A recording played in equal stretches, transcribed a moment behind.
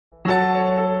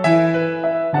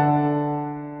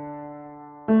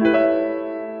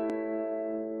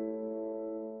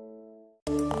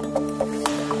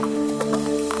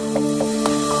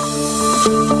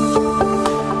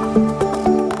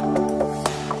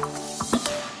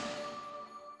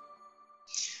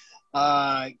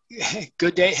Uh,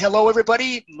 Good day. Hello,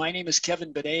 everybody. My name is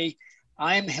Kevin Benet.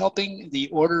 I'm helping the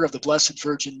Order of the Blessed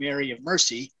Virgin Mary of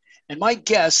Mercy. And my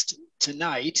guest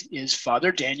tonight is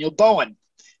Father Daniel Bowen.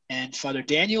 And Father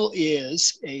Daniel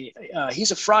is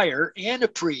he's a friar and a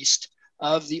priest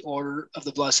of the Order of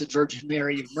the Blessed Virgin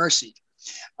Mary of Mercy.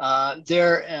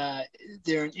 They're an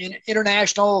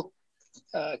international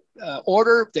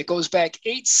order that goes back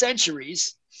 8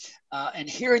 centuries. And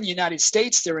here in the United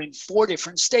States, they're in 4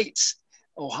 different states: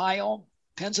 Ohio,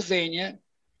 Pennsylvania,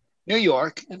 New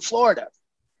York, and Florida.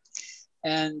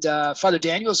 And Father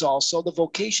Daniel is also the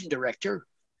vocation director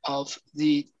of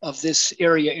this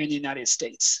area in the United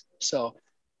States. So,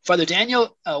 Father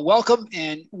Daniel, welcome,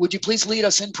 and would you please lead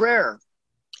us in prayer?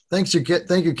 Thank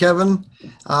you, Kevin.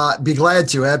 Be glad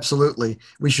to, absolutely.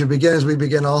 We should begin as we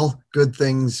begin all good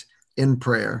things in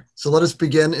prayer. So let us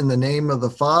begin in the name of the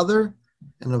Father,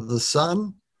 and of the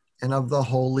Son, and of the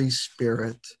Holy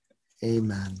Spirit.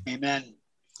 Amen. Amen.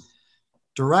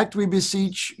 Direct, we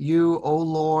beseech you, O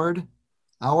Lord,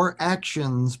 our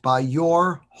actions by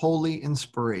your holy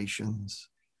inspirations,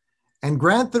 and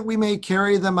grant that we may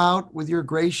carry them out with your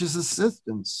gracious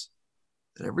assistance,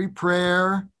 that every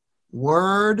prayer,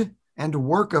 word, and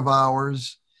work of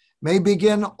ours may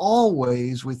begin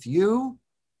always with you,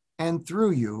 and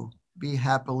through you be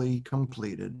happily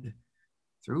completed.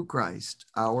 Through Christ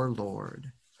our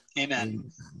Lord. Amen.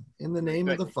 Amen. In the name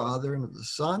of the Father, and of the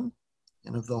Son,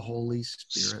 and of the Holy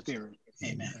Spirit.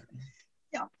 Amen.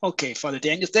 Yeah. Okay, Father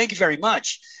Daniel, thank you very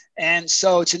much. And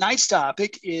so tonight's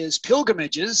topic is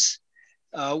pilgrimages.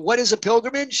 What is a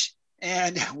pilgrimage,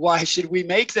 and why should we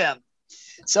make them?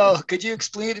 So could you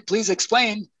please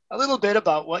explain a little bit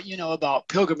about what you know about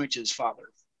pilgrimages, Father?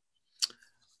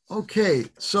 Okay,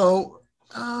 so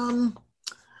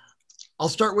I'll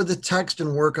start with the text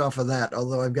and work off of that,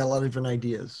 although I've got a lot of different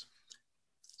ideas.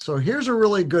 So here's a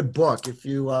really good book. If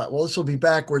you, well, this will be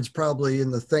backwards probably in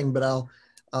the thing, but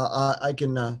I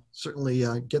can certainly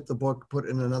get the book put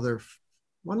in another.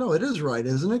 Well, no, it is right,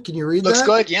 isn't it? Can you read that? Looks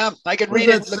good. Yeah, I can read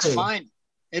it. Looks fine.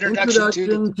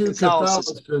 Introduction to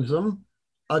Catholicism,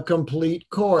 a complete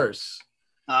course.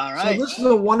 All right. So this is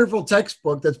a wonderful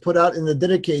textbook that's put out in the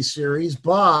Didache series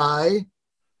by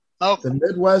the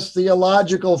Midwest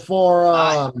Theological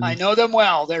Forum. I know them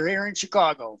well. They're here in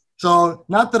Chicago. So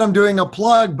not that I'm doing a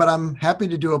plug, but I'm happy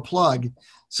to do a plug.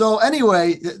 So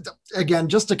anyway, again,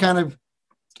 just to kind of,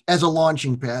 as a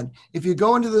launching pad, if you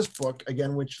go into this book,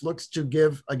 again, which looks to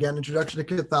give, again, Introduction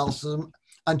to Catholicism,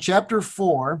 on chapter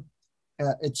 4,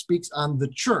 it speaks on the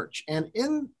church. And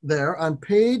in there, on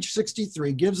page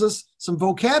 63, gives us some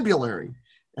vocabulary.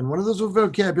 And one of those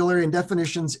vocabulary and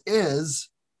definitions is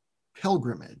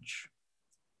pilgrimage.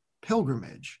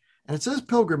 Pilgrimage. And it says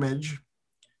pilgrimage,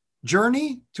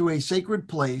 journey to a sacred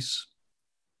place,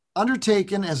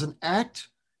 undertaken as an act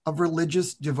of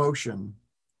religious devotion.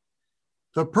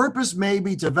 The purpose may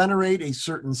be to venerate a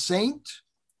certain saint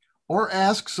or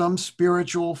ask some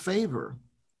spiritual favor,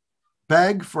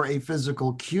 beg for a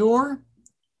physical cure,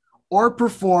 or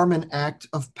perform an act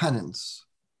of penance,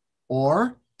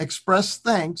 or express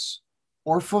thanks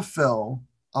or fulfill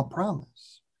a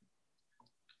promise.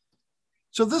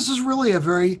 So this is really a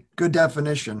very good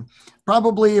definition.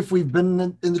 Probably if we've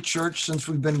been in the church since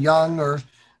we've been young or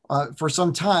for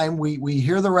some time, we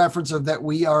hear the reference of that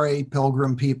we are a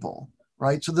pilgrim people,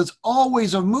 right? So there's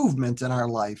always a movement in our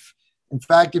life. In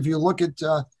fact, if you look at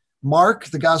Mark,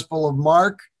 the Gospel of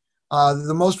Mark,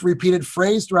 the most repeated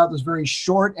phrase throughout this very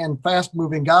short and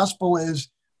fast-moving gospel is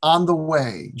on the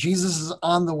way. Jesus is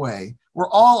on the way. We're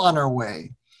all on our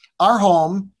way. Our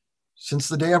home, since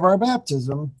the day of our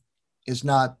baptism, is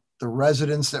not the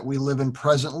residence that we live in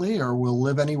presently or will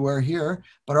live anywhere here,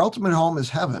 but our ultimate home is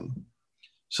heaven.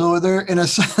 So there, in a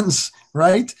sense,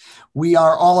 right, we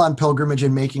are all on pilgrimage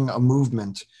and making a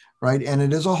movement, right? And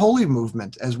it is a holy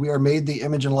movement as we are made the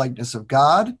image and likeness of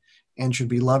God and should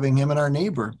be loving him and our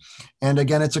neighbor. And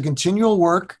again, it's a continual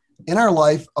work in our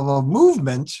life of a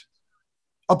movement,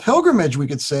 a pilgrimage, we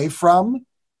could say, from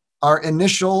our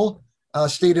initial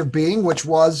state of being, which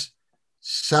was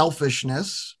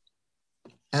selfishness,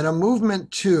 and a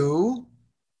movement to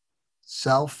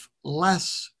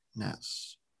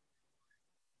selflessness.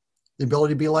 The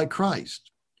ability to be like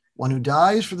Christ, one who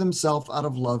dies for themselves out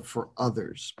of love for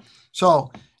others.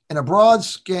 So in a broad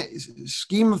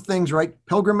scheme of things, right,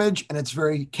 pilgrimage, and it's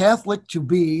very Catholic to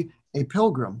be a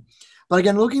pilgrim. But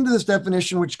again, looking to this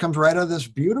definition, which comes right out of this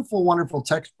beautiful, wonderful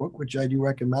textbook, which I do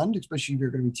recommend, especially if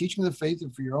you're going to be teaching the faith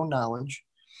and for your own knowledge,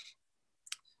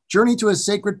 journey to a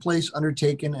sacred place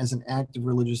undertaken as an act of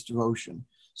religious devotion.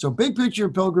 So big picture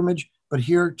of pilgrimage, but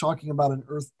here talking about an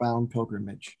earthbound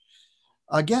pilgrimage.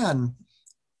 Again,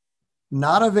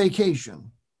 not a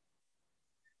vacation,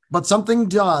 but something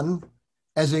done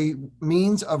as a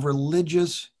means of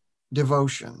religious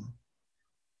devotion.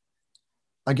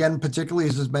 Again, particularly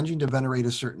as is mentioned, to venerate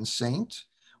a certain saint.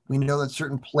 We know that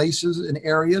certain places and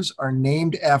areas are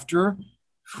named after,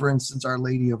 for instance, Our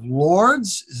Lady of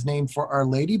Lourdes is named for Our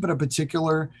Lady, but a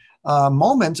particular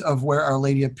moment of where Our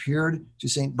Lady appeared to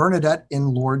Saint Bernadette in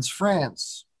Lourdes,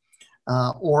 France.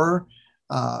 Or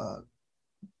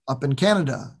up in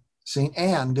Canada, Saint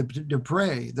Anne de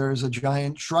Pré. There's a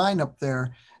giant shrine up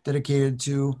there dedicated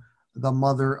to the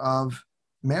mother of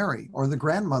Mary, or the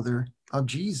grandmother of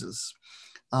Jesus.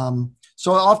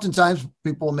 So oftentimes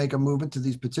people make a movement to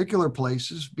these particular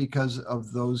places because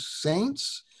of those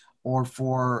saints, or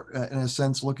for, in a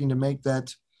sense, looking to make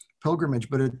that pilgrimage.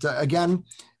 But it, again,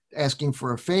 asking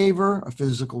for a favor, a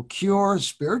physical cure,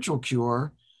 spiritual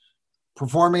cure,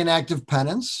 performing an act of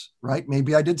penance, right?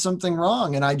 Maybe I did something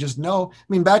wrong and I just know. I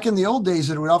mean, back in the old days,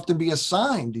 it would often be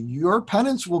assigned. Your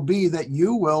penance will be that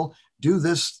you will do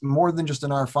this more than just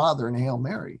an Our Father and Hail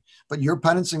Mary, but your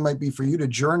penance might be for you to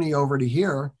journey over to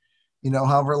here,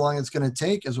 however long it's going to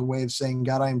take, as a way of saying,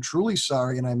 God, I am truly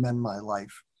sorry and I amend my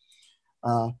life.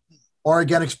 Or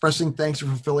again, expressing thanks for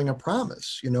fulfilling a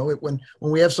promise. When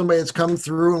we have somebody that's come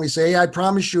through and we say, hey, I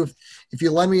promise you, if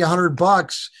you lend me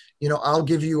 $100, I'll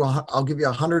give you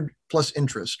 100 plus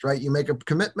interest, right? You make a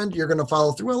commitment, you're going to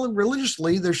follow through. Well,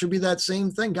 religiously, there should be that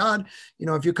same thing. God,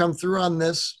 if you come through on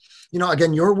this,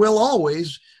 again, your will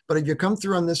always, but if you come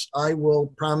through on this, I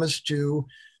will promise to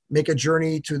make a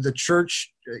journey to the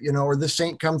church, or this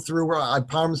saint come through where I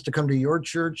promise to come to your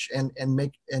church and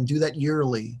do that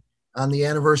yearly on the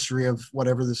anniversary of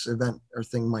whatever this event or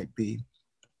thing might be.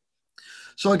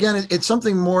 So again, it's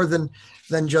something more than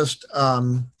just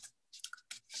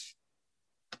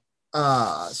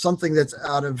something that's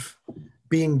out of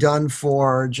being done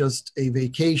for just a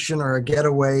vacation or a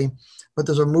getaway, but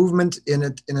there's a movement in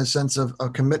it, in a sense of a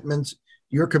commitment,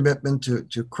 your commitment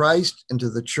to Christ and to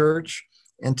the church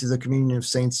and to the communion of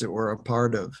saints that we're a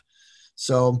part of.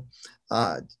 So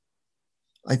I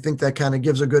think that kind of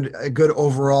gives a good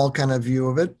overall kind of view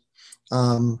of it.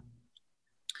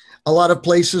 A lot of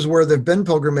places where there've been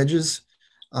pilgrimages,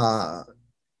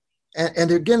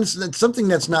 and again, it's something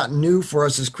that's not new for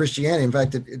us as Christianity. In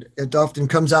fact, it often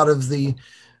comes out of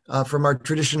from our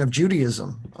tradition of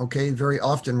Judaism. Okay, very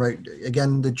often, right?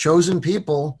 Again, the chosen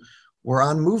people were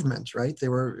on movement, right? We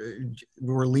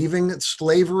were leaving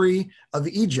slavery of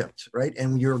Egypt, right?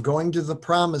 And you're going to the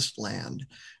promised land,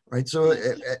 right? So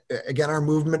again, our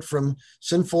movement from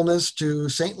sinfulness to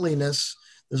saintliness,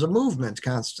 there's a movement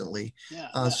constantly.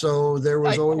 Yeah. So there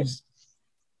was always.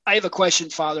 I have a question,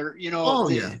 Father.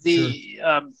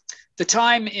 The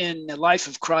time in the life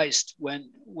of Christ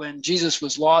when Jesus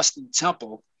was lost in the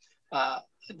temple,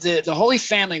 the Holy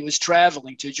Family was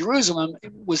traveling to Jerusalem.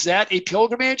 Was that a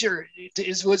pilgrimage, or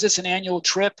was this an annual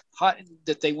trip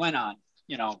that they went on?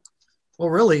 Well,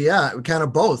 really, yeah, kind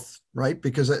of both, right?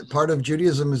 Because part of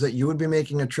Judaism is that you would be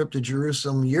making a trip to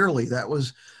Jerusalem yearly. That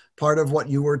was part of what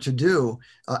you were to do,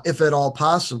 if at all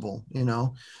possible,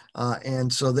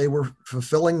 and so they were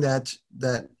fulfilling that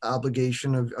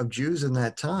obligation of Jews in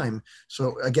that time.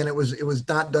 So again, it was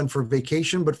not done for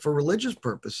vacation, but for religious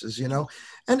purposes, and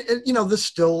there's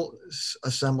still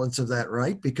a semblance of that,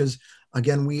 right? Because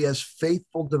again, we as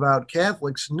faithful, devout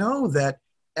Catholics know that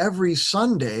every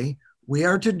Sunday we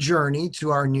are to journey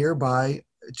to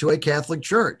a Catholic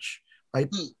church, right?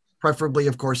 Preferably,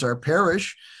 of course, our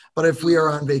parish. But if we are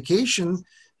on vacation,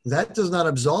 that does not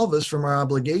absolve us from our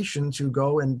obligation to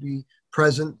go and be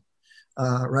present,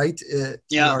 right?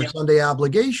 Our Sunday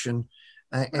obligation.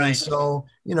 And so,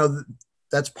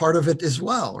 that's part of it as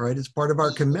well, right? It's part of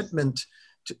our commitment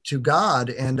to God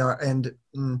and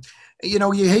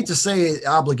you hate to say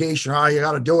obligation. Oh, you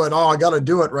got to do it. Oh, I got to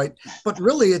do it. Right. But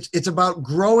really it's about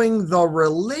growing the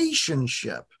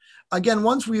relationship. Again,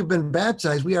 once we've been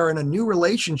baptized, we are in a new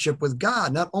relationship with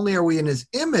God. Not only are we in his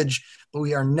image, but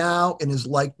we are now in his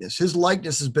likeness. His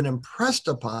likeness has been impressed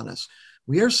upon us.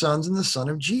 We are sons in the Son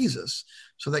of Jesus,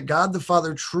 so that God the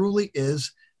Father truly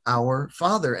is our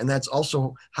Father. And that's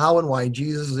also how and why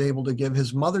Jesus is able to give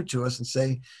his mother to us and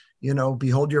say,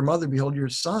 behold your mother, behold your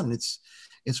son. It's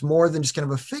more than just kind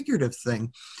of a figurative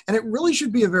thing. And it really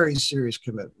should be a very serious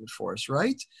commitment for us,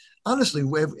 right? Honestly,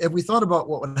 have we thought about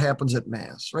what happens at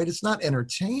Mass, right? It's not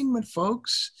entertainment,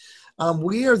 folks.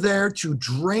 We are there to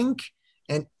drink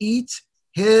and eat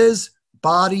his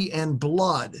body and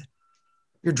blood.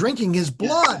 You're drinking his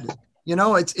blood.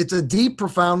 It's a deep,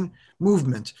 profound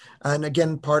movement. And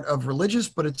again, part of religious,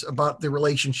 but it's about the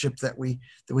relationship that we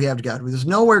have to God. There's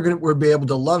nowhere we'll be able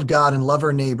to love God and love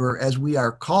our neighbor as we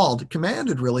are called,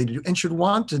 commanded really to do, and should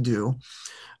want to do,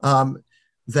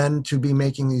 than to be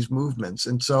making these movements.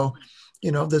 And so,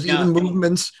 there's even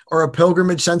movements or a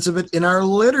pilgrimage sense of it in our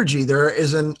liturgy. There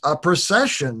is a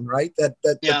procession, right, that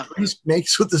the priest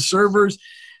makes with the servers.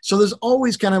 So there's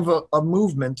always kind of a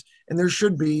movement, and there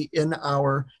should be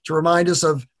to remind us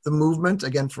of the movement,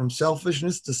 again, from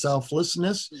selfishness to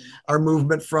selflessness, our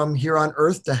movement from here on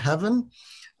earth to heaven.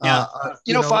 Yeah.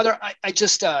 Father, I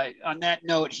just, on that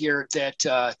note here,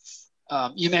 that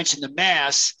you mentioned the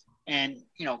Mass and,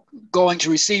 going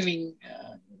to receiving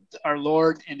our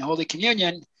Lord in Holy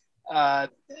Communion. And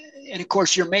of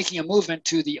course, you're making a movement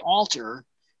to the altar.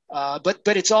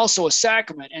 But it's also a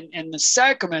sacrament, and the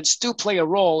sacraments do play a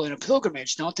role in a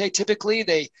pilgrimage, don't they? Typically,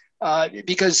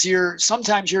 because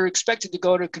sometimes you're expected to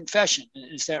go to confession.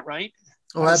 Is that right?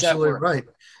 Oh, absolutely right.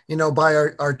 By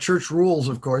our church rules,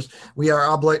 of course, we are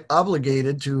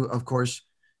obligated to, of course,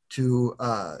 to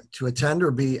attend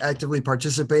or be actively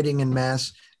participating in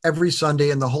Mass every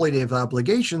Sunday in the Holy Day of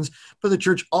Obligations. But the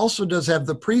church also does have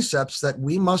the precepts that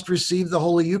we must receive the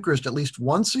Holy Eucharist at least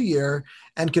once a year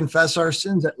and confess our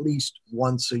sins at least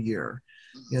once a year.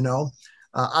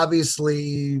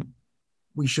 Obviously,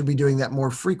 we should be doing that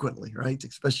more frequently, right?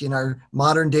 Especially in our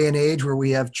modern day and age where we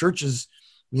have churches,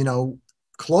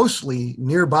 closely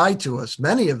nearby to us,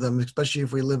 many of them, especially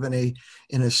if we live in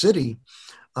a city,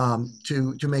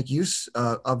 to make use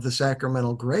of the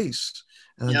sacramental grace.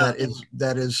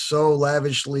 That is so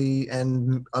lavishly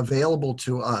and available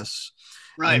to us.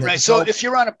 Right. So if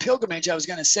you're on a pilgrimage, I was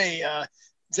going to say,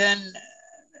 then,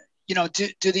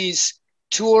 do these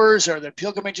tours or the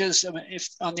pilgrimages, if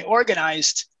on the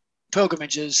organized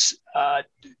pilgrimages,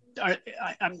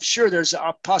 I'm sure there's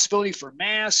a possibility for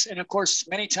Mass. And of course,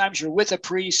 many times you're with a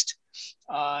priest.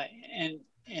 And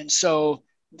so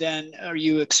then are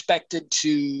you expected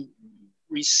to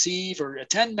receive or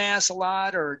attend Mass a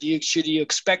lot, or should you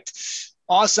expect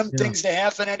awesome things to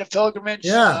happen at a pilgrimage?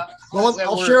 Well,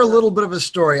 I'll share a little bit of a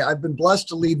story. I've been blessed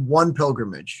to lead one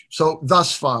pilgrimage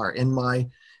thus far in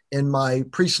my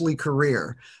priestly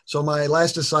career. So my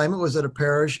last assignment was at a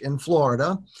parish in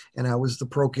Florida, and I was the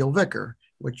parochial vicar,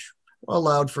 which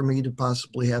allowed for me to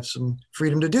possibly have some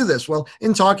freedom to do this. Well,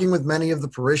 in talking with many of the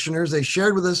parishioners, they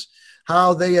shared with us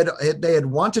how they had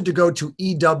wanted to go to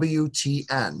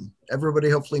EWTN. Everybody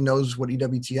hopefully knows what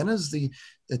EWTN is, the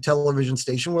television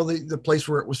station, the place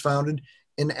where it was founded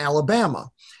in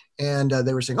Alabama. And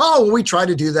they were saying, we tried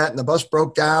to do that and the bus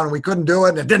broke down and we couldn't do it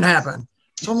and it didn't happen.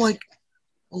 So I'm like,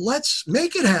 well, let's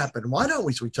make it happen. Why don't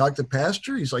we? So we talked to the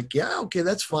pastor. He's like, yeah, okay,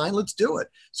 that's fine. Let's do it.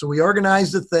 So we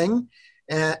organized the thing.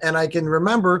 And I can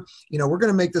remember, we're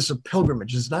going to make this a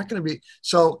pilgrimage. It's not going to be,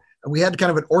 so we had kind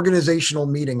of an organizational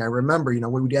meeting. I remember, we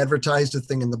would advertise the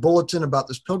thing in the bulletin about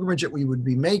this pilgrimage that we would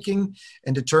be making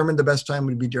and determine the best time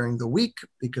would be during the week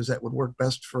because that would work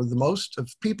best for the most of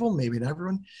people, maybe not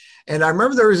everyone. And I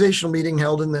remember the organizational meeting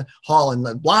held in the hall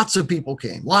and lots of people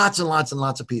came, lots and lots and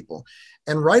lots of people.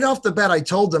 And right off the bat, I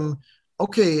told them,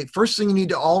 okay, first thing you need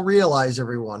to all realize,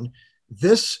 everyone,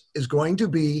 this is going to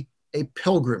be a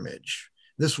pilgrimage.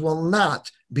 This will not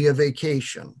be a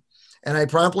vacation. And I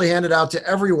promptly handed out to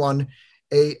everyone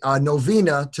a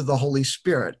novena to the Holy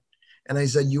Spirit. And I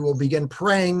said, you will begin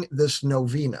praying this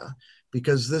novena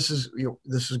because this is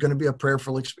going to be a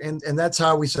prayerful experience. And that's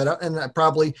how we set up. And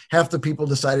probably half the people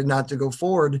decided not to go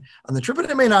forward on the trip. And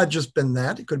it may not have just been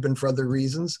that. It could have been for other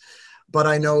reasons. But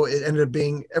I know it ended up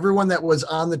being everyone that was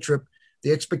on the trip,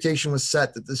 the expectation was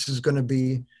set that this is going to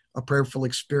be a prayerful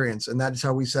experience. And that's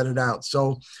how we set it out.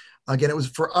 So again, it was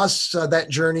for us, that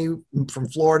journey from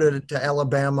Florida to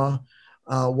Alabama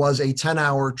was a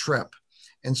 10-hour trip.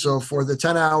 And so for the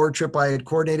 10-hour trip, I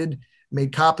had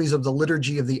made copies of the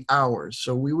Liturgy of the Hours.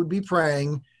 So we would be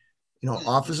praying,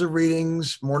 office of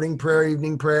readings, morning prayer,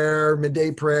 evening prayer,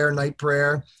 midday prayer, night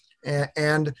prayer.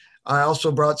 And I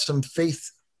also brought some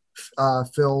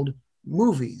faith-filled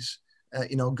movies,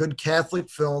 good Catholic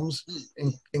films,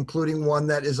 including one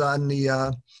that is on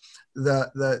the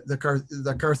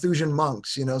Carthusian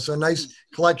monks, so a nice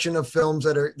collection of films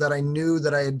that I knew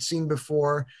that I had seen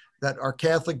before that are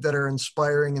Catholic, that are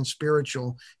inspiring and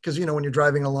spiritual. Because, when you're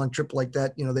driving a long trip like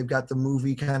that, they've got the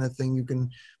movie kind of thing, you can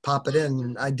pop it in.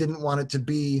 And I didn't want it to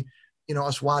be,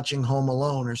 us watching Home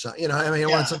Alone or something, I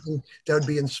want something that would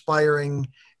be inspiring.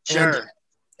 Sure.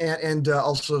 And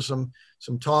also some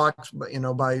talks,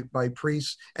 by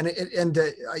priests. And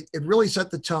it really set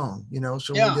the tone,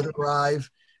 so we did arrive.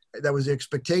 that was the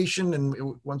expectation. And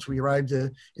once we arrived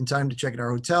in time to check in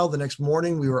our hotel, the next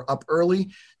morning we were up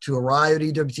early to arrive at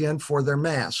EWTN for their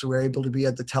mass. So we were able to be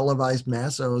at the televised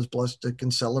mass. I was blessed to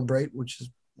can celebrate, which is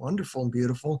wonderful and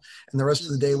beautiful. And the rest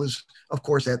of the day was, of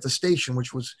course, at the station,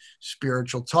 which was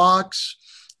spiritual talks,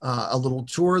 a little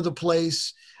tour of the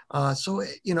place. So,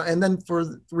 and then for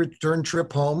the return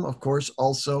trip home, of course,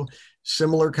 also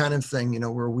similar kind of thing,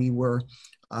 where we were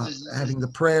having the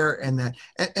prayer and that,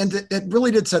 and it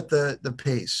really did set the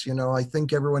pace. I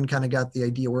think everyone kind of got the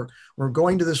idea. We're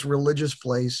going to this religious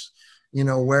place,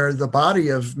 where the body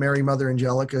of Mary Mother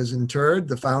Angelica is interred,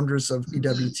 the foundress of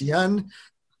EWTN,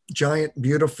 giant,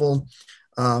 beautiful,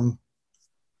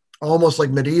 almost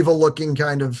like medieval looking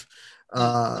kind of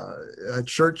a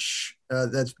church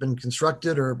that's been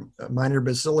constructed, or a minor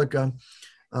basilica.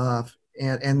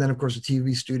 And then, of course, a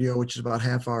TV studio, which is about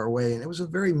half hour away. And it was a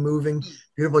very moving,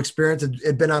 beautiful experience. It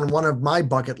had been on one of my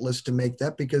bucket lists to make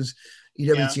that, because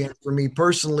EWTN for me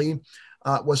personally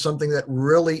was something that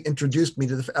really introduced me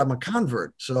to I'm a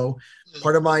convert. So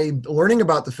part of my learning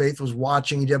about the faith was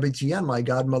watching EWTN. My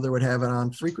godmother would have it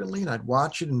on frequently, and I'd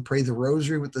watch it and pray the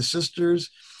rosary with the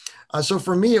sisters. So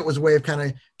for me, it was a way of kind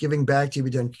of giving back to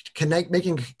EWTN,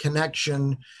 making a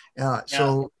connection.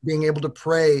 So being able to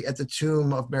pray at the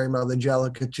tomb of Mary Mother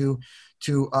Angelica, to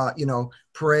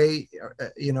pray,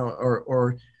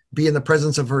 or be in the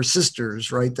presence of her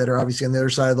sisters, right, that are obviously on the other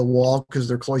side of the wall because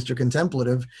they're cloister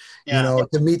contemplative,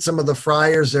 to meet some of the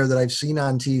friars there that I've seen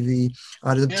on TV,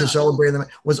 to celebrate them,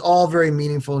 was all very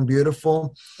meaningful and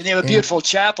beautiful. And they have a beautiful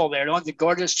chapel there, don't they? The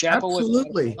gorgeous chapel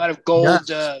absolutely. With a lot of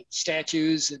gold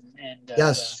statues and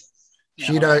yes.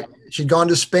 She'd gone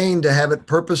to Spain to have it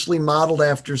purposely modeled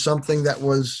after something that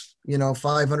was,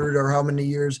 500 or how many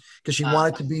years, because she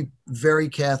wanted to be very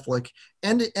Catholic,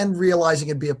 and realizing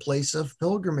it'd be a place of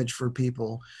pilgrimage for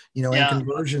people, and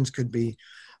conversions could be.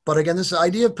 But again, this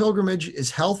idea of pilgrimage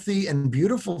is healthy and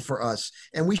beautiful for us,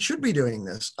 and we should be doing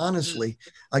this, honestly.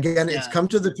 Again, it's come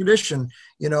to the tradition,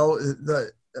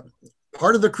 the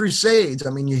part of the Crusades. I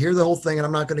mean, you hear the whole thing, and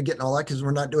I'm not going to get in all that because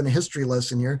we're not doing a history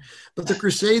lesson here, but the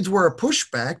Crusades were a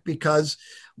pushback, because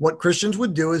what Christians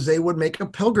would do is they would make a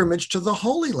pilgrimage to the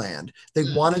Holy Land. They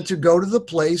wanted to go to the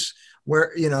place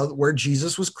where, where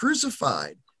Jesus was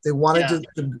crucified. They wanted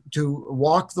to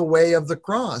walk the way of the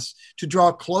cross, to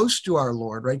draw close to our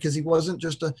Lord, right? Because it wasn't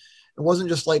just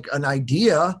like an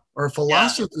idea or a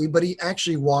philosophy, but he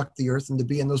actually walked the earth, and to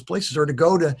be in those places, or to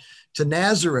go to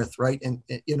Nazareth, right? And,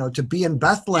 to be in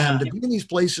Bethlehem, to be in these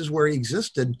places where he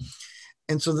existed.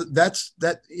 And so that's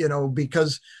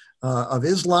because of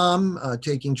Islam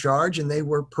taking charge, and they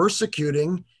were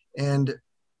persecuting and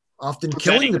often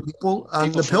killing the people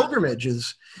on the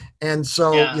pilgrimages. And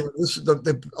so,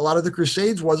 a lot of the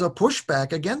Crusades was a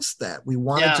pushback against that. We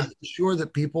wanted to be sure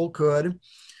that people could,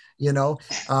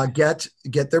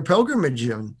 get their pilgrimage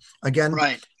in again.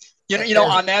 Right.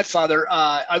 On that, Father,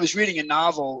 I was reading a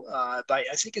novel by,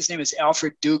 I think his name is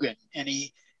Alfred Dugan, and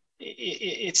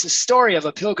it's a story of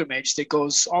a pilgrimage that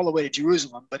goes all the way to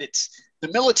Jerusalem, but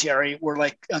the military were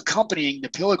like accompanying the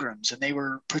pilgrims, and they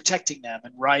were protecting them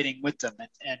and riding with them.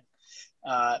 And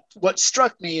what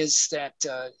struck me is that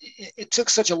it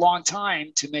took such a long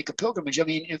time to make a pilgrimage. I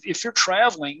mean, if you're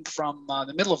traveling from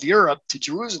the middle of Europe to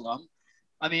Jerusalem,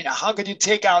 I mean, how could you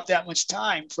take out that much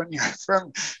time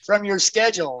from your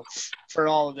schedule for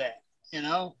all of that?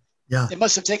 Yeah, it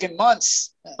must have taken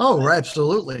months. Oh,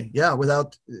 absolutely. Yeah,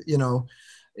 without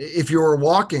if you were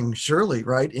walking, surely,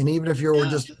 right, and even if you were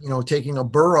just taking a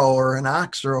burro or an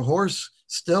ox or a horse,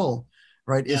 still,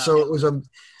 right. So it was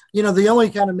the only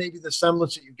kind of maybe the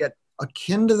semblance that you get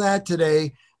akin to that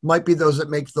today might be those that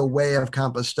make the way of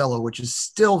Compostela, which is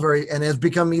still and has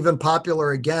become even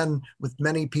popular again with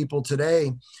many people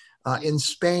today in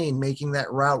Spain, making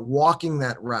that route, walking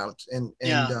that route, and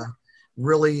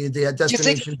really the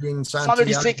destination being Santiago. Father,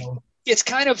 do you think it's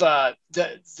kind of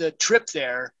the trip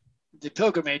there, the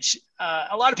pilgrimage?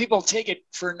 A lot of people take it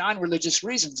for non-religious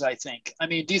reasons, I think. I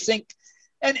mean, do you think?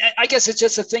 And I guess it's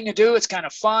just a thing to do. It's kind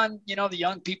of fun. The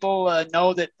young people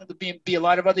know that there'll be a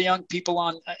lot of other young people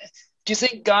on. Do you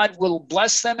think God will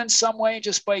bless them in some way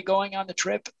just by going on the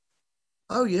trip?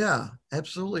 Oh, yeah,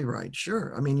 absolutely right.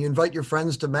 Sure. I mean, you invite your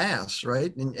friends to Mass,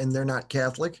 right? And they're not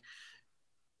Catholic.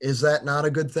 Is that not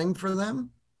a good thing for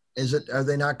them? Are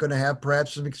they not going to have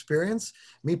perhaps some experience?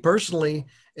 Me personally,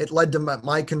 it led to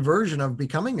my conversion of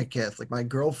becoming a Catholic. My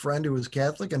girlfriend, who was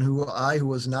Catholic, and who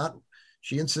was not,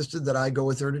 she insisted that I go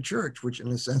with her to church, which in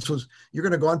a sense was, you're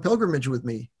going to go on pilgrimage with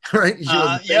me, right? She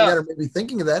wasn't saying that or maybe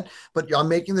thinking of that, but I'm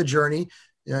making the journey.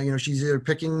 She's either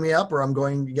picking me up or I'm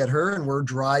going to get her, and we're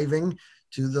driving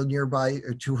to the nearby,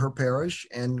 to her parish,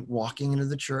 and walking into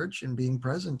the church and being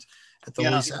present at the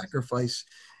Holy Sacrifice.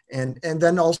 And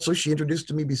then also she introduced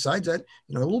to me, besides that,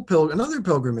 you know, another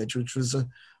pilgrimage, which was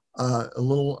a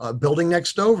little building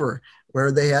next over,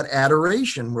 where they had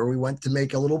adoration, where we went to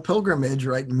make a little pilgrimage,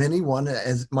 right, mini one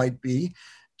as it might be,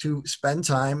 to spend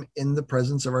time in the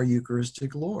presence of our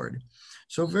Eucharistic Lord.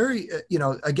 So very, you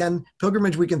know, again,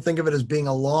 pilgrimage, we can think of it as being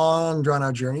a long,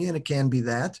 drawn-out journey, and it can be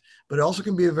that, but it also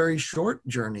can be a very short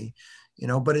journey, you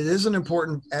know, but it is an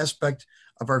important aspect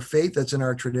of our faith that's in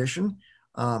our tradition.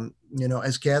 You know,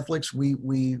 as Catholics, we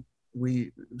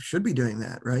should be doing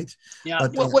that, right? Yeah.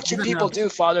 But What should people do,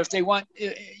 Father, if they want,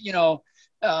 you know,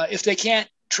 if they can't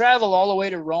travel all the way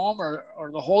to Rome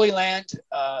or the Holy Land,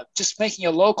 just making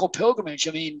a local pilgrimage?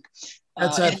 I mean,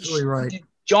 that's absolutely right.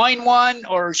 Join one,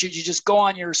 or should you just go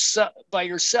on by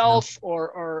yourself,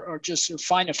 or just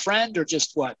find a friend, or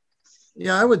just what?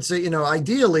 Yeah, I would say, you know,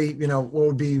 ideally, you know, what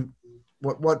would be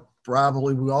what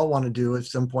probably we all want to do at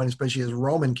some point, especially as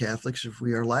Roman Catholics, if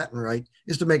we are Latin, right,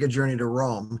 is to make a journey to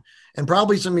Rome. And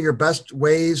probably some of your best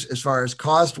ways as far as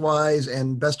cost wise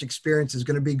and best experience is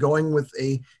going to be going with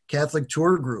a Catholic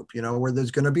tour group, you know, where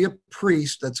there's going to be a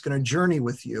priest that's going to journey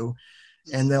with you,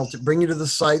 and they'll bring you to the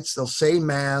sites. They'll say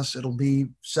mass. It'll be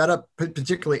set up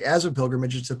particularly as a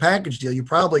pilgrimage. It's a package deal. You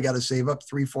probably got to save up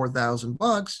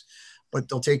 $3,000-4,000, but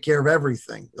they'll take care of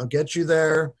everything. They'll get you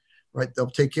there, right? They'll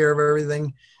take care of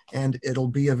everything, and it'll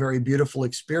be a very beautiful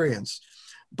experience.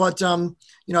 But, you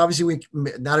know, obviously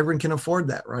not everyone can afford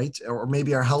that, right? Or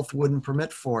maybe our health wouldn't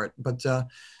permit for it. But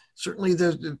certainly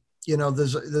there's, you know,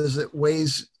 there's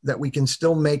ways that we can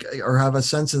still make or have a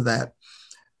sense of that.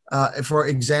 For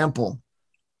example,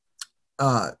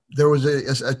 there was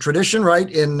a tradition, right,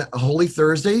 in Holy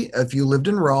Thursday, if you lived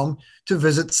in Rome, to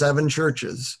visit 7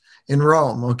 churches in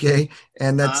Rome, okay?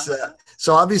 And that's,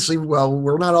 so obviously, well,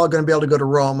 we're not all going to be able to go to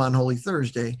Rome on Holy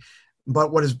Thursday,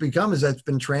 but what has become is that's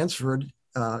been transferred,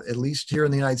 at least here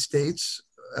in the United States.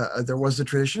 There was a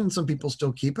tradition, some people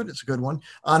still keep it, it's a good one,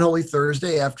 on Holy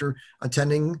Thursday after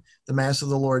attending the Mass of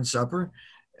the Lord's Supper,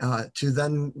 to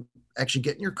then actually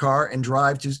get in your car and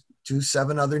drive to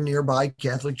 7 other nearby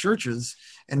Catholic churches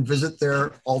and visit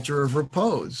their altar of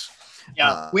repose.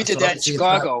 Yeah, we did that in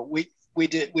Chicago. I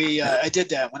did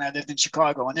that when I lived in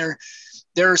Chicago, and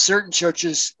there are certain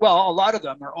churches, well, a lot of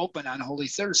them are open on Holy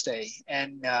Thursday,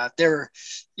 and they're,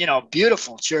 you know,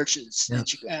 beautiful churches.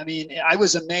 Yeah. I mean, I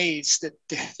was amazed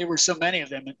that there were so many of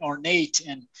them, ornate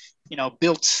and, you know,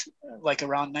 built like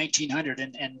around 1900,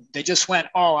 and they just went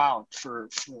all out for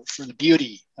the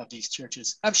beauty of these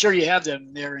churches. I'm sure you have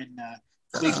them there in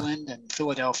Cleveland and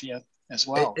Philadelphia as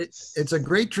well. It's a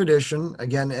great tradition,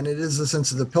 again, and it is the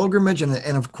sense of the pilgrimage,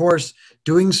 and of course,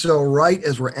 doing so right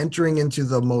as we're entering into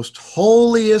the most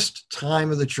holiest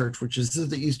time of the church, which is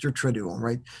the Easter Triduum,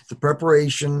 right? The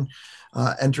preparation,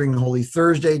 entering Holy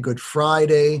Thursday, Good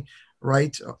Friday,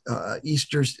 right?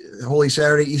 Easter, Holy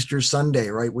Saturday, Easter Sunday,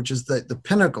 right? Which is the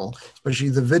pinnacle, especially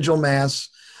the Vigil Mass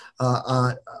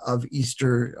of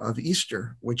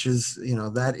Easter, which is, you know,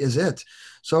 that is it.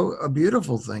 So a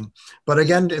beautiful thing. But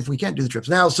again, if we can't do the trips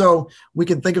now, so we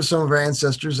can think of some of our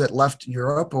ancestors that left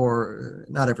Europe, or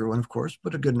not everyone, of course,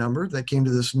 but a good number that came to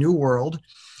this new world.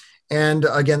 And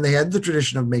again, they had the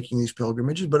tradition of making these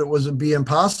pilgrimages, but it would be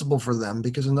impossible for them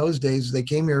because in those days they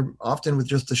came here often with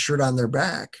just a shirt on their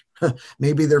back,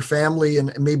 maybe their family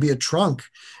and maybe a trunk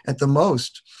at the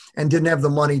most, and didn't have the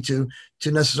money to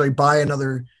necessarily buy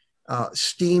another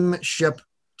steamship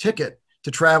ticket to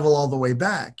travel all the way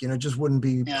back. You know, it just wouldn't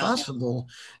be possible,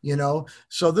 you know.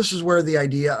 So this is where the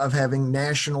idea of having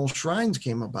national shrines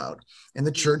came about. And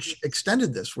the church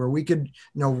extended this where we could,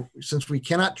 you know, since we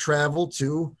cannot travel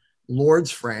to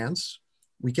Lourdes, France,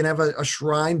 we can have a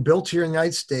shrine built here in the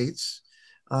United States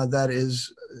that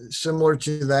is similar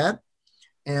to that.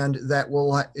 And that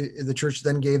will, the church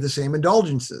then gave the same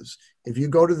indulgences. If you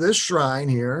go to this shrine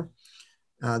here,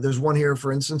 there's one here,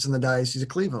 for instance, in the Diocese of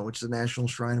Cleveland, which is the National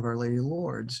Shrine of Our Lady of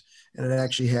Lourdes. And it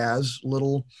actually has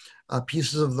little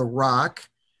pieces of the rock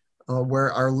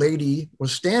where Our Lady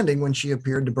was standing when she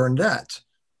appeared to Bernadette.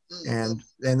 And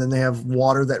then they have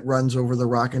water that runs over the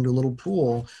rock into a little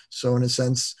pool. So in a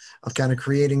sense of kind of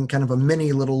creating kind of a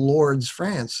mini little Lourdes,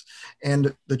 France.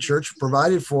 And the church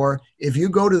provided for, if you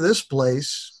go to this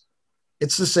place,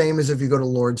 it's the same as if you go to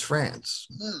Lourdes, France.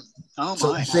 Oh,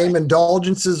 so the same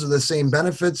indulgences or the same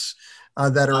benefits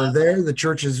that are there. The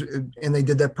church is, and they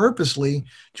did that purposely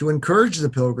to encourage the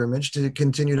pilgrimage to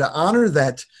continue to honor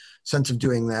that sense of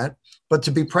doing that, but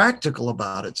to be practical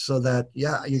about it so that,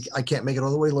 I can't make it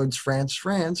all the way Lourdes,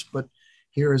 France, but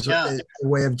here is a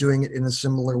way of doing it in a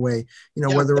similar way. You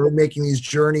know, whether we're making these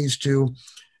journeys to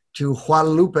to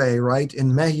Guadalupe, right,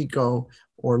 in Mexico,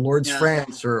 or Lourdes, Yeah.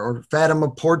 France, or Fatima,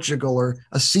 Portugal, or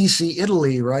Assisi,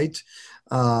 Italy, right?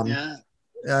 Um, Yeah.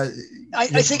 uh, I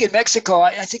think in Mexico,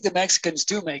 I think the Mexicans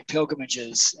do make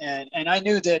pilgrimages, and I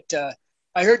knew that.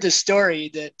 I heard this story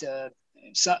that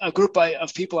a group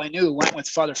of people I knew went with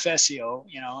Father Fessio.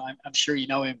 You know, I'm sure you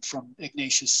know him from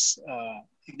Ignatius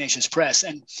Press,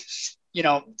 and you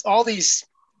know, all these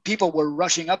people were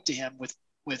rushing up to him with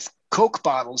Coke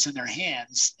bottles in their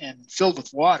hands and filled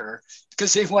with water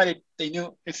because they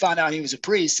found out he was a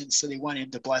priest, and so they wanted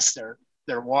him to bless their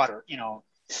water. You know,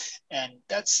 and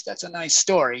that's a nice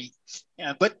story.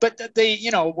 Yeah, but they,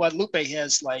 you know, Guadalupe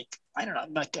has like, I don't know,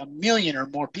 like a million or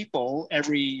more people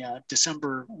every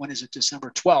December. When is it?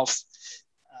 December 12th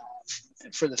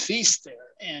for the feast there.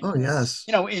 And oh yes,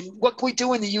 you know, in what can we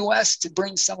do in the U.S. to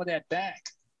bring some of that back?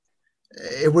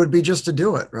 it would be just to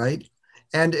do it, right?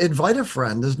 And invite a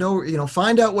friend. There's no, you know,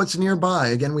 find out what's nearby.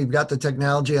 Again, we've got the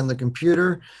technology on the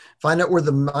computer. Find out where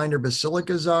the minor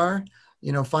basilicas are.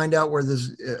 You know, find out where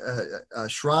there's a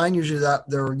shrine. Usually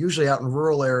they're usually out in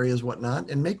rural areas, whatnot,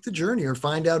 and make the journey, or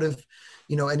find out if,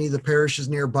 you know, any of the parishes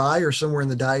nearby or somewhere in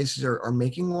the diocese are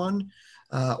making one.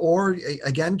 Or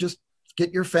again, just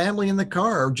get your family in the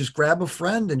car, or just grab a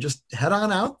friend and just head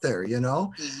on out there, you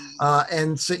know,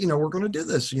 and say, you know, we're going to do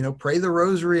this, you know, pray the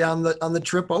rosary on the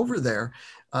trip over there.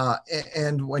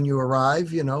 And when you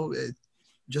arrive, you know,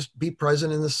 just be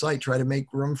present in the site, try to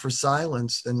make room for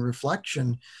silence and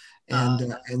reflection,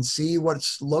 and see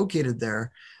what's located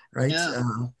there. Right. Yeah.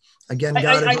 Again,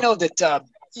 I know that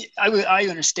I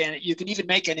understand it. You can even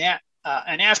make an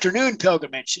afternoon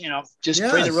pilgrimage, you know, just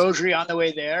pray the rosary on the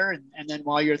way there, and then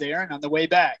while you're there and on the way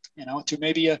back, you know, to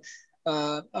maybe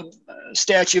a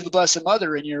statue of the Blessed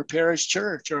Mother in your parish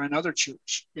church or another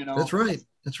church, you know. That's right.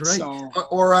 That's right. So,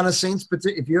 or on a saint's,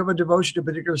 if you have a devotion to a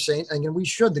particular saint, again, we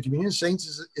should. The communion of saints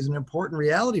is an important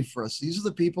reality for us. These are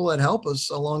the people that help us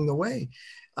along the way.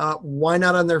 Why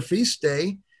not on their feast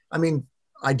day? I mean,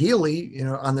 ideally, you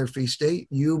know, on their feast day,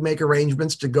 you make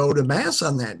arrangements to go to mass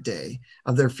on that day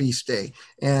of their feast day.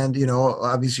 And, you know,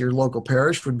 obviously your local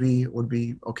parish would be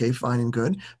okay, fine and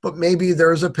good. But maybe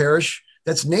there's a parish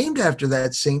that's named after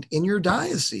that saint in your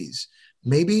diocese.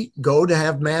 Maybe go to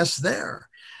have mass there,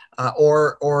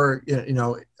 or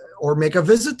make a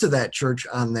visit to that church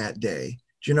on that day.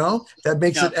 Do you know, that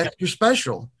makes it extra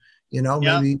special. You know,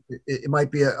 maybe it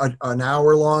might be an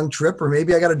hour-long trip, or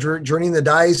maybe I got a journey in the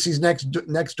diocese next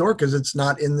door because it's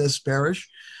not in this parish.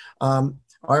 Or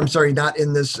I'm sorry, not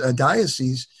in this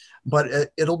diocese, but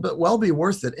it'll well be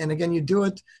worth it. And again, you do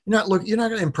it. You're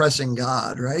not impressing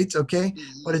God, right? Okay,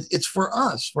 but it's for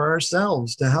us, for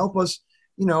ourselves, to help us.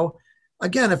 You know,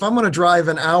 again, if I'm going to drive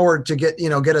an hour to get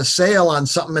a sale on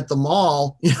something at the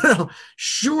mall, you know,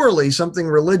 surely something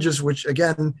religious, which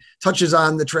again touches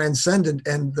on the transcendent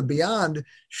and the beyond,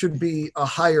 should be a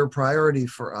higher priority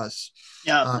for us.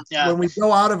 When we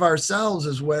go out of ourselves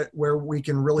is where we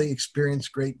can really experience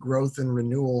great growth and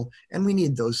renewal, and we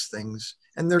need those things,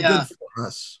 and they're good for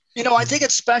us. You know, I think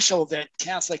it's special that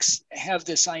Catholics have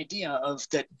this idea of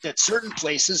that certain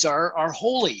places are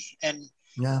holy, and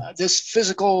this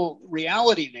physical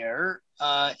reality there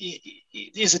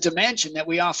is a dimension that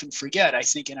we often forget. I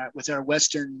think with our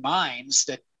Western minds,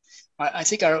 that I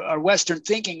think our Western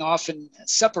thinking often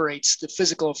separates the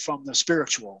physical from the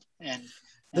spiritual, and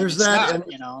there's that,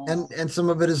 and some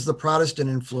of it is the Protestant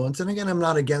influence. And again, I'm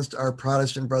not against our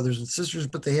Protestant brothers and sisters,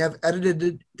 but they have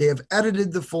edited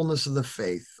the fullness of the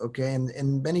faith. Okay, and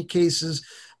in many cases,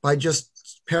 by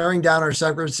just paring down our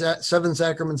seven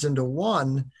sacraments into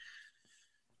one,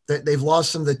 that they've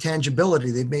lost some of the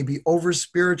tangibility. They've maybe over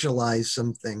spiritualized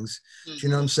some things. Do you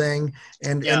know what I'm saying?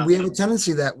 And we have a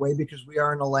tendency that way because we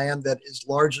are in a land that is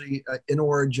largely in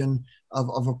origin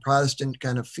of a Protestant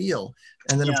kind of feel.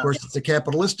 And then of course it's a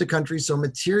capitalistic country. So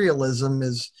materialism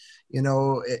is,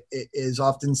 is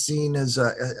often seen as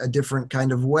a different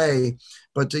kind of way.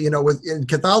 But, in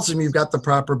Catholicism, you've got the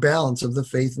proper balance of the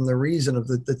faith and the reason, of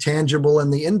the tangible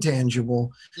and the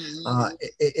intangible.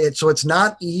 So it's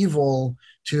not evil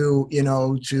to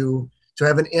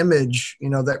have an image,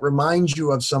 that reminds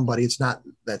you of somebody. It's not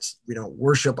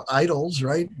worship idols,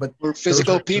 right? But we're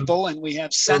physical people, and we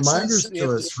have senses. Reminders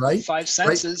to us, right? 5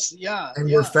 senses, right? And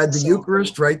we're fed the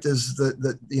Eucharist, right? There's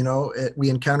we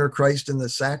encounter Christ in the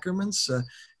sacraments,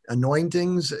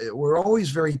 anointings. We're always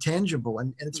very tangible,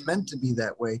 and it's meant to be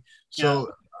that way.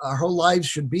 So our whole lives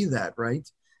should be that, right?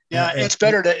 Yeah, it's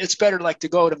better to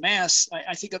go to mass.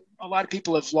 I think a lot of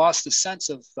people have lost the sense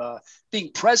of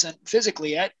being present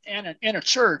physically in a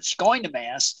church, going to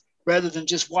mass, rather than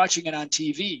just watching it on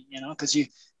TV. Because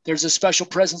there's a special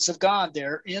presence of God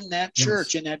there in that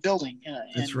church, in that building.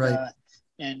 That's right.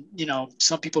 And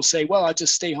some people say, well, I'll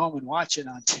just stay home and watch it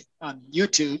on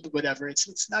YouTube, whatever.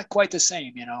 It's not quite the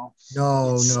same,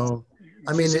 No.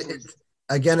 I mean,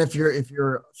 again, if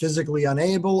you're physically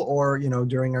unable, or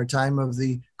during our time of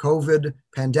the COVID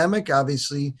pandemic,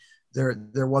 obviously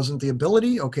there wasn't the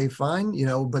ability. Okay, fine,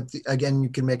 but again, you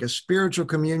can make a spiritual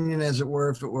communion, as it were,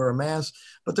 if it were a mass.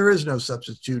 But there is no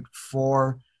substitute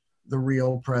for the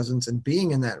real presence and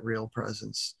being in that real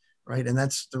presence, right? And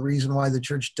that's the reason why the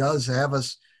church does have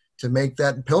us to make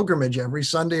that pilgrimage every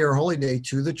Sunday or Holy Day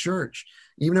to the church,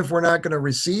 even if we're not going to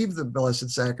receive the Blessed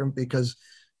Sacrament, because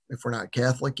if we're not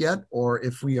Catholic yet, or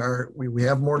if we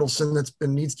have mortal sin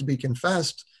needs to be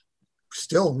confessed,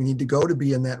 still we need to go to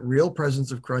be in that real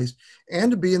presence of Christ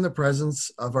and to be in the presence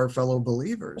of our fellow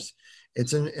believers.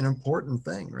 It's an important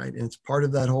thing, right? And it's part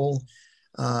of that whole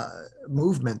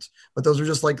movement. But those are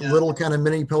just like little kind of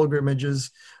mini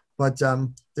pilgrimages. But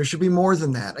there should be more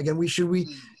than that. Again, should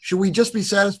we just be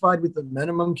satisfied with the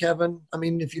minimum, Kevin? I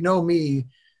mean, if you know me,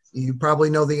 you probably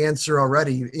know the answer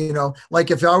already.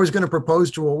 Like if I was going to propose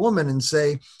to a woman and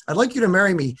say, I'd like you to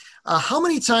marry me, how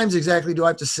many times exactly do I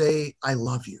have to say, I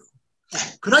love you?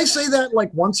 Could I say that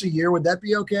like once a year? Would that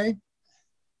be okay?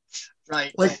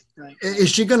 Right. Like, right. Is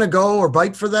she going to go or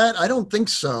bite for that? I don't think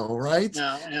so, right?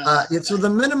 No. So the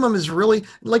minimum is really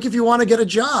like if you want to get a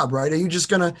job, right? Are you just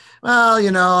going to,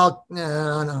 no,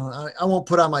 I won't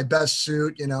put on my best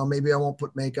suit, maybe I won't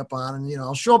put makeup on, and,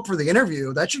 I'll show up for the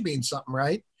interview. That should mean something,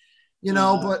 right? And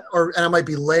I might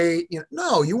be late.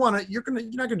 No, you're not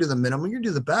going to do the minimum. You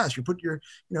do the best. You put your,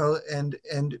 and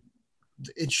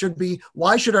it should be,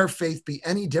 why should our faith be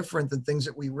any different than things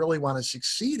that we really want to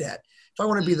succeed at? If I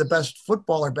want to be the best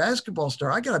football or basketball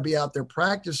star, I got to be out there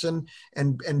practicing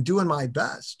and doing my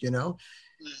best,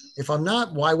 If I'm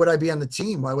not, why would I be on the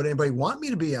team? Why would anybody want me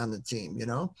to be on the team,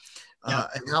 And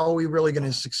how are we really going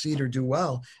to succeed or do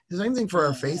well? The same thing for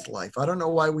our faith life. I don't know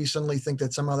why we suddenly think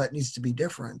that somehow that needs to be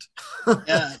different.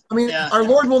 Our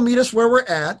Lord will meet us where we're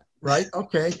at, right?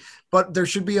 Okay. But there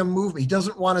should be a movement. He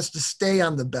doesn't want us to stay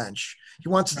on the bench. He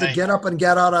wants us to get up and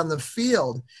get out on the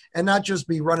field and not just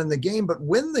be running the game, but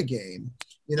win the game.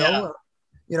 Paul,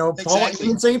 exactly.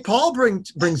 even St. Paul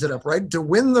brings it up, right? To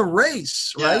win the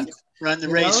race, right? Run the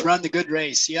race, run the good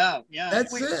race. Yeah.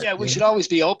 That's it. Yeah, we should always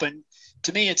be open.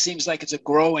 To me, it seems like it's a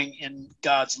growing in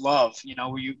God's love, where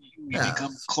we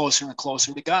become closer and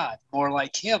closer to God, more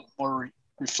like him, more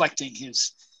reflecting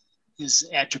his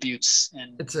attributes.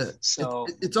 And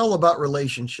it's all about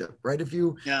relationship, right? If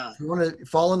you want to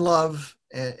fall in love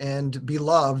and be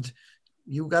loved,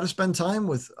 you got to spend time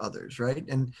with others, right?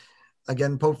 And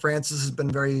again, Pope Francis has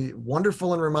been very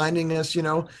wonderful in reminding us,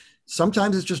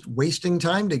 sometimes it's just wasting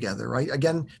time together, right?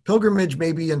 Again, pilgrimage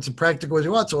maybe in some practical ways,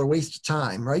 well, it's a waste of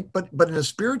time, right? But in a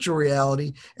spiritual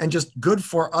reality and just good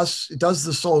for us, it does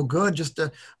the soul good just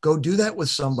to go do that with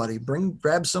somebody,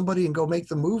 grab somebody and go make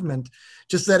the movement.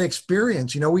 Just that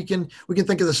experience, we can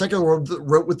think of the secular world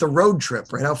with the road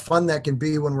trip, right? How fun that can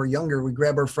be when we're younger. We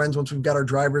grab our friends once we've got our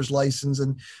driver's license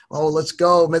and, let's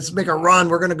go, let's make a run.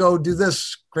 We're going to go do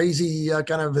this crazy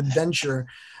kind of adventure.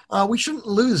 We shouldn't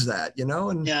lose that,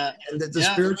 and the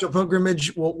spiritual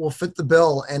pilgrimage will fit the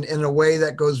bill, and in a way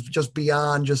that goes just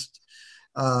beyond just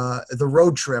the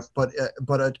road trip, but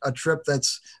a trip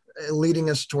that's leading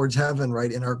us towards heaven,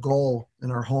 right? In our goal,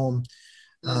 in our home.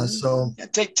 So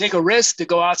take a risk to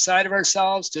go outside of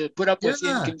ourselves, to put up with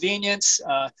inconvenience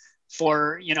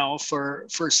for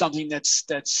something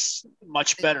that's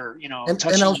much better,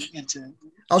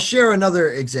 I'll share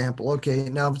another example. Okay,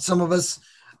 now some of us.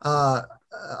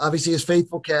 Obviously, as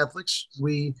faithful Catholics,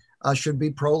 we should be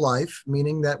pro-life,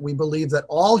 meaning that we believe that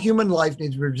all human life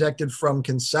needs to be protected from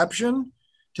conception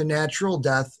to natural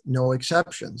death, no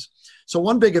exceptions. So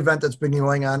one big event that's been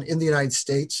going on in the United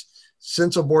States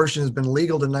since abortion has been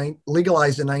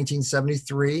legalized in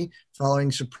 1973,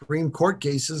 following Supreme Court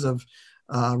cases of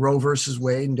Roe versus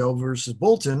Wade and Doe versus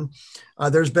Bolton,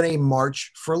 there's been a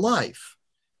March for Life,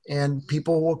 and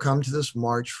people will come to this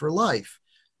March for Life.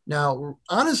 Now,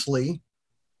 honestly,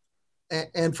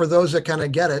 and for those that kind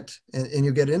of get it and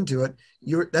you get into it,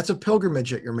 that's a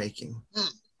pilgrimage that you're making.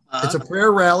 It's a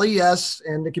prayer rally, yes,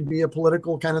 and it can be a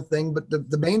political kind of thing, but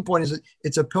the main point is that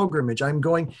it's a pilgrimage.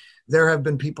 There have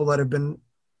been people that have been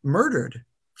murdered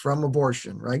from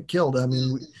abortion, right? Killed. I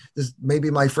mean,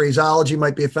 maybe my phraseology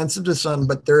might be offensive to some,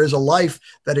 but there is a life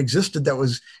that existed that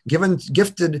was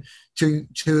gifted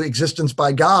to existence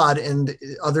by God, and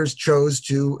others chose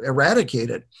to eradicate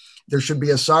it. There should be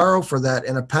a sorrow for that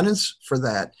and a penance for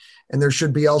that. and there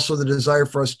should be also the desire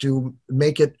for us to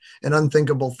make it an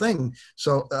unthinkable thing.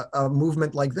 So a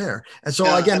movement like there. And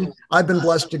so again, I've been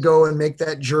blessed to go and make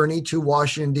that journey to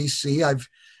Washington, D.C. I've,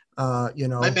 I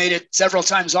made it several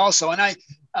times also. And I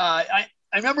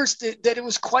remember that it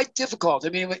was quite difficult. I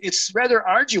mean, it's rather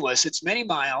arduous. It's many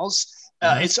miles.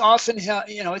 It's often,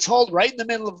 it's held right in the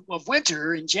middle of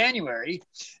winter in January.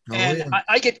 And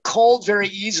I get cold very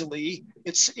easily.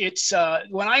 It's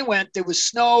when I went, there was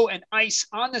snow and ice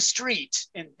on the street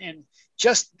and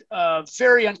just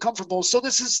very uncomfortable. So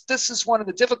this is one of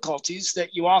the difficulties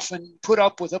that you often put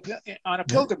up with on a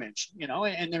pilgrimage,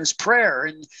 and there's prayer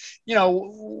and,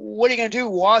 what are you going to do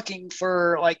walking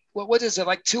for like, what is it?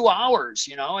 Like 2 hours,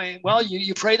 and, well,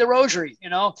 you pray the rosary,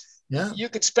 you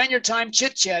could spend your time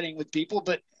chit chatting with people,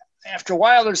 but after a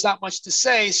while, there's not much to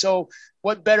say. So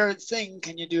what better thing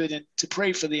can you do than to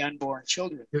pray for the unborn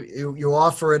children? You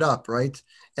offer it up, right?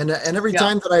 And every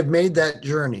time that I've made that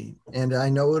journey, and I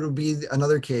know it'll be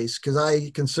another case because I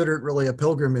consider it really a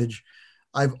pilgrimage,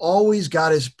 I've always got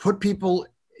to put people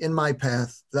in my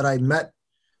path that I met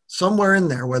somewhere in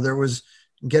there, whether it was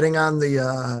getting on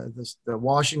the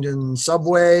Washington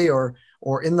subway or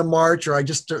in the march, or I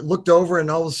just looked over and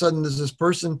all of a sudden there's this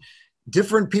person,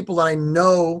 different people that I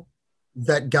know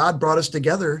that God brought us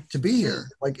together to be here.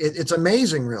 Like it's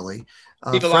amazing, really.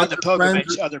 People on the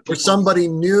pilgrimage, other people. Or somebody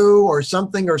new or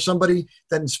something, or somebody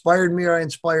that inspired me or I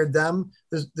inspired them.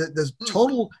 There's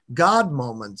total God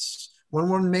moments when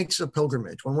one makes a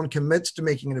pilgrimage, when one commits to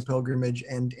making it a pilgrimage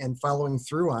and following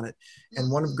through on it. And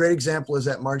one great example is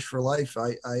that March for Life.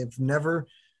 I have never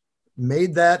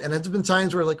made that, and it's been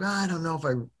times where like, I don't know if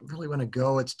I really want to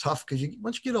go. It's tough because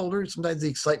once you get older, sometimes the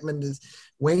excitement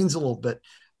wanes a little bit.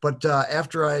 But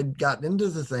after I'd gotten into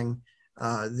the thing,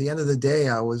 the end of the day,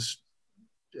 I was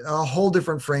a whole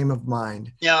different frame of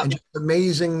mind. Yeah, and just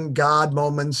amazing God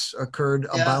moments occurred,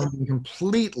 abounding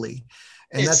completely.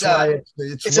 And that's why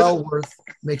it's well worth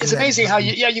making. It's amazing how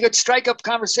you could strike up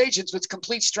conversations with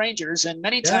complete strangers, and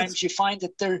many times you find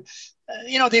that they're,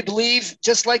 they believe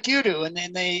just like you do, and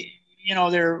then they,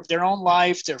 their own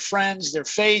life, their friends, their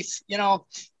faith.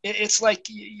 It's like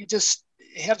you just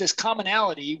have this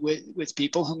commonality with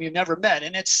people whom you've never met,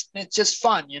 and it's just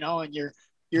fun, and you're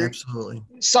absolutely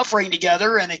suffering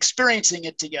together and experiencing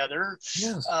it together.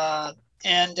 Yes.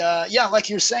 Like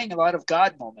you're saying, a lot of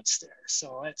God moments there.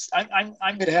 So I'm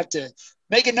going to have to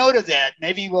make a note of that.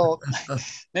 Maybe we'll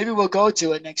go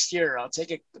to it next year. I'll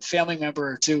take a family member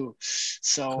or two.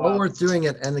 So it's well worth doing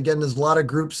it. And again, there's a lot of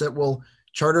groups that will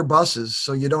charter buses,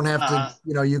 so you don't have to.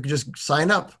 You can just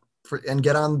sign up and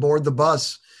get on board the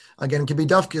bus. Again, it can be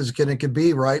tough because it could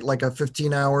be right like a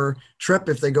 15-hour trip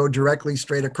if they go directly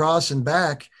straight across and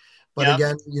back. But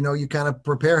again, you kind of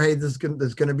prepare. Hey, there's going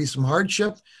to be some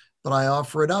hardship, but I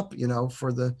offer it up,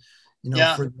 for the,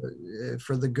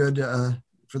 for the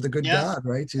good God,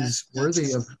 right? Who's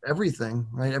worthy of everything,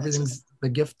 right? Everything's the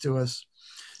gift to us.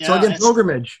 So again,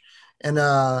 pilgrimage and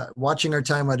watching our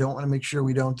time. I don't want to make sure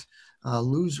we don't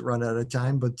run out of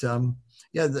time, but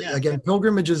again,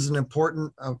 pilgrimage is an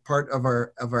important part of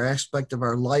our aspect of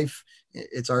our life.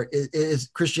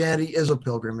 Christianity is a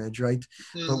pilgrimage, right?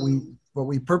 Mm-hmm. But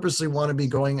we purposely want to be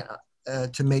going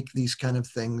to make these kind of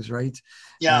things, right?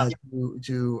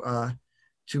 To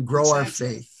grow our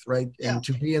faith, right? And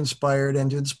to be inspired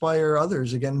and to inspire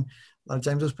others. Again, a lot of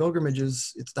times those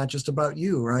pilgrimages, it's not just about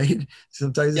you, right?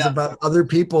 Sometimes it's about other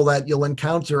people that you'll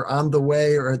encounter on the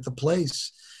way or at the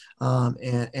place. So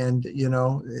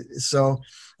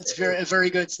it's a very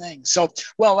good thing. So,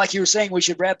 well, like you were saying, we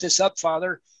should wrap this up,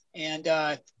 Father. And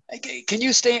can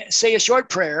you say a short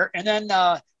prayer, and then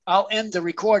I'll end the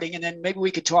recording, and then maybe we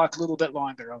could talk a little bit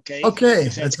longer. Okay. Okay.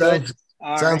 That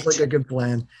sounds like a good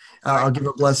plan. I'll give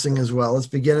a blessing as well. Let's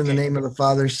begin in the name of the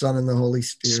Father, Son, and the Holy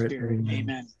Spirit.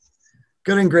 Amen.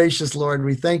 Good and gracious Lord,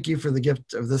 we thank you for the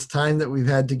gift of this time that we've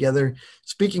had together,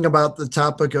 speaking about the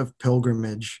topic of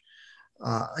pilgrimage.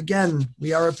 Again,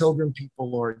 we are a pilgrim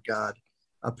people, Lord God,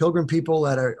 a pilgrim people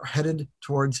that are headed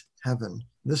towards heaven.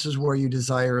 This is where you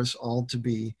desire us all to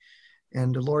be.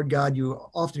 And Lord God, you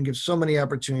often give so many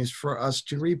opportunities for us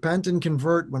to repent and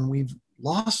convert when we've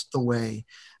lost the way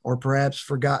or perhaps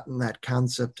forgotten that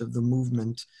concept of the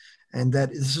movement. And that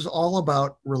this is all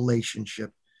about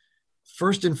relationship.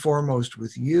 First and foremost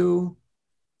with you,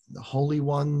 the holy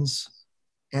ones,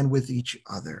 and with each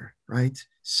other, right?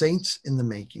 Saints in the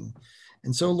making.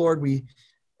 And so, Lord, we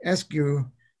ask you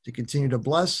to continue to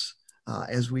bless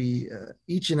as we,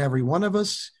 each and every one of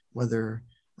us, whether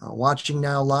watching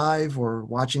now live or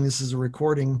watching this as a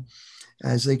recording,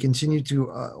 as they continue to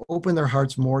open their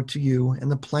hearts more to you and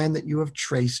the plan that you have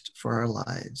traced for our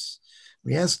lives.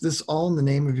 We ask this all in the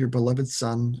name of your beloved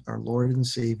Son, our Lord and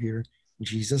Savior,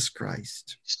 Jesus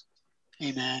Christ.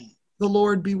 Amen. The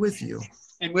Lord be with you.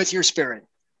 And with your spirit.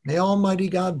 May Almighty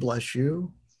God bless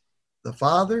you, the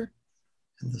Father,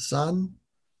 and the Son,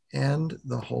 and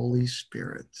the Holy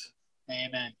Spirit.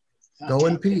 Amen. Go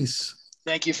in peace.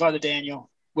 Thank you, Father Daniel.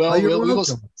 Well, Oh, you're we will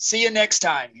welcome. see you next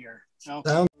time here.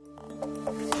 Okay.